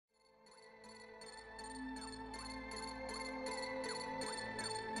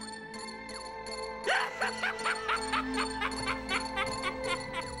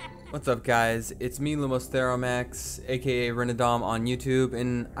What's up, guys? It's me, Lumosteromax, aka Renadom on YouTube,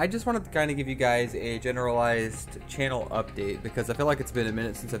 and I just wanted to kind of give you guys a generalized channel update because I feel like it's been a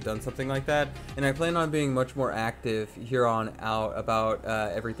minute since I've done something like that, and I plan on being much more active here on out about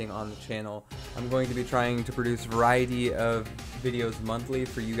everything on the channel. I'm going to be trying to produce a variety of videos monthly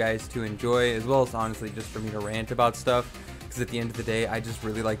for you guys to enjoy, as well as honestly just for me to rant about stuff. Because at the end of the day, I just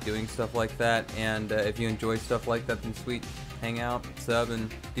really like doing stuff like that, and if you enjoy stuff like that, then sweet, hang out, sub, and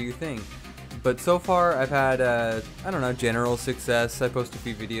do your thing. But so far, I've had, I don't know, general success. I post a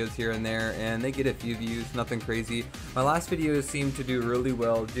few videos here and there, and they get a few views, nothing crazy. My last videos seem to do really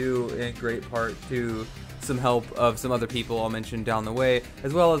well, due in great part to some help of some other people I'll mention down the way,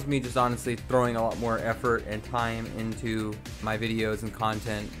 as well as me just honestly throwing a lot more effort and time into my videos and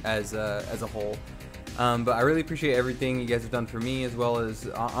content as a whole. But I really appreciate everything you guys have done for me, as well as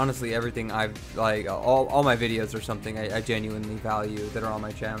honestly everything I've all my videos are something I genuinely value that are on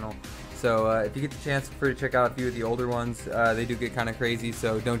my channel. So if you get the chance, feel free to check out a few of the older ones. They do get kind of crazy,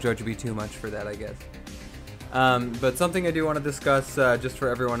 so don't judge me too much for that, I guess. But something I do want to discuss just for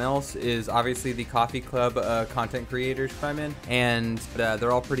everyone else is obviously the coffee club content creators I'm in, and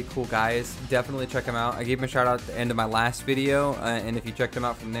they're all pretty cool guys. Definitely check them out. I gave them a shout out at the end of my last video, and if you check them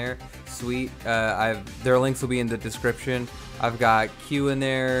out from there, sweet. Their links will be in the description. I've got Q in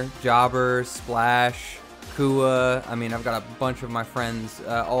there, Jobber, Splash, Kua. I mean, I've got a bunch of my friends,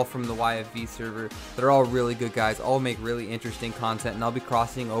 all from the YFV server. They're all really good guys, all make really interesting content, and I'll be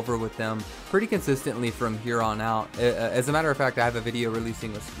crossing over with them pretty consistently from here on out. As a matter of fact, I have a video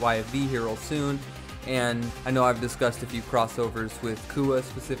releasing with YFV here real soon, and I know I've discussed a few crossovers with Kua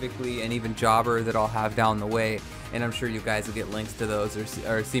specifically, and even Jobber that I'll have down the way, and I'm sure you guys will get links to those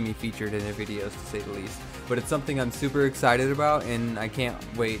or see me featured in their videos, to say the least. But it's something I'm super excited about, and I can't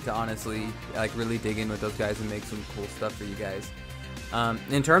wait to honestly really dig in with those guys and make some cool stuff for you guys.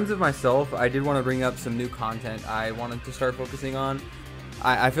 In terms of myself, I did want to bring up some new content I wanted to start focusing on.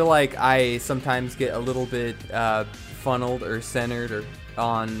 I feel like I sometimes get a little bit funneled or centered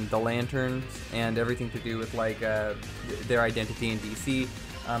on the lanterns and everything to do with their identity in DC.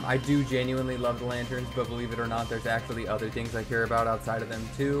 I do genuinely love the lanterns, but believe it or not, there's actually other things I care about outside of them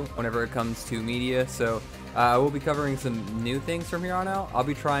too whenever it comes to media. So I will be covering some new things from here on out. I'll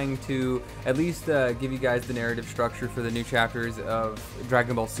be trying to at least give you guys the narrative structure for the new chapters of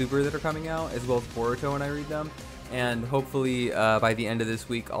Dragon Ball Super that are coming out, as well as Boruto when I read them. And hopefully by the end of this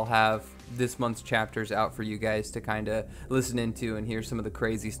week, I'll have this month's chapters out for you guys to kind of listen into and hear some of the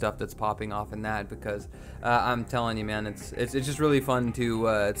crazy stuff that's popping off in that, because I'm telling you, man, it's just really fun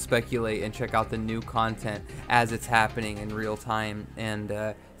to speculate and check out the new content as it's happening in real time,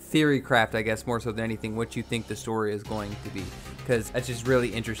 and theory craft, I guess, more so than anything, what you think the story is going to be, because it's just really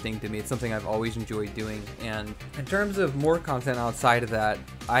interesting to me. It's something I've always enjoyed doing. And in terms of more content outside of that,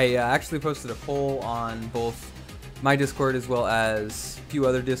 I actually posted a poll on both my Discord as well as a few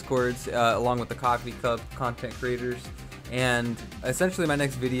other Discords, along with the coffee cup content creators, and essentially my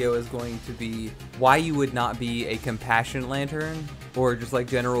next video is going to be why you would not be a compassion lantern, or just like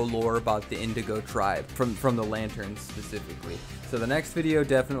general lore about the Indigo tribe from the lanterns specifically. So the next video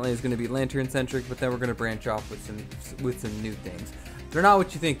definitely is going to be lantern centric, but then we're going to branch off with some new things. They're not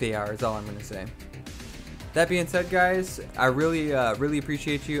what you think they are, is all I'm going to say. That being said, guys, I really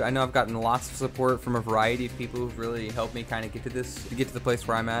appreciate you. I know I've gotten lots of support from a variety of people who've really helped me kind of get to the place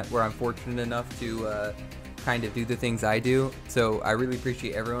where I'm at, where I'm fortunate enough to kind of do the things I do. So I really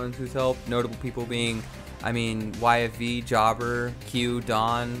appreciate everyone who's helped. Notable people being, I mean, YFV, Jobber, Q,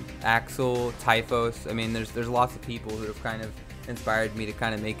 Don, Axel, Typhos. I mean, there's lots of people who have kind of inspired me to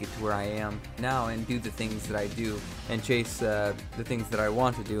kind of make it to where I am now and do the things that I do and chase the things that I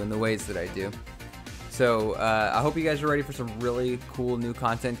want to do in the ways that I do. So I hope you guys are ready for some really cool new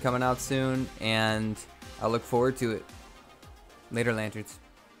content coming out soon, and I look forward to it. Later, Lanterns.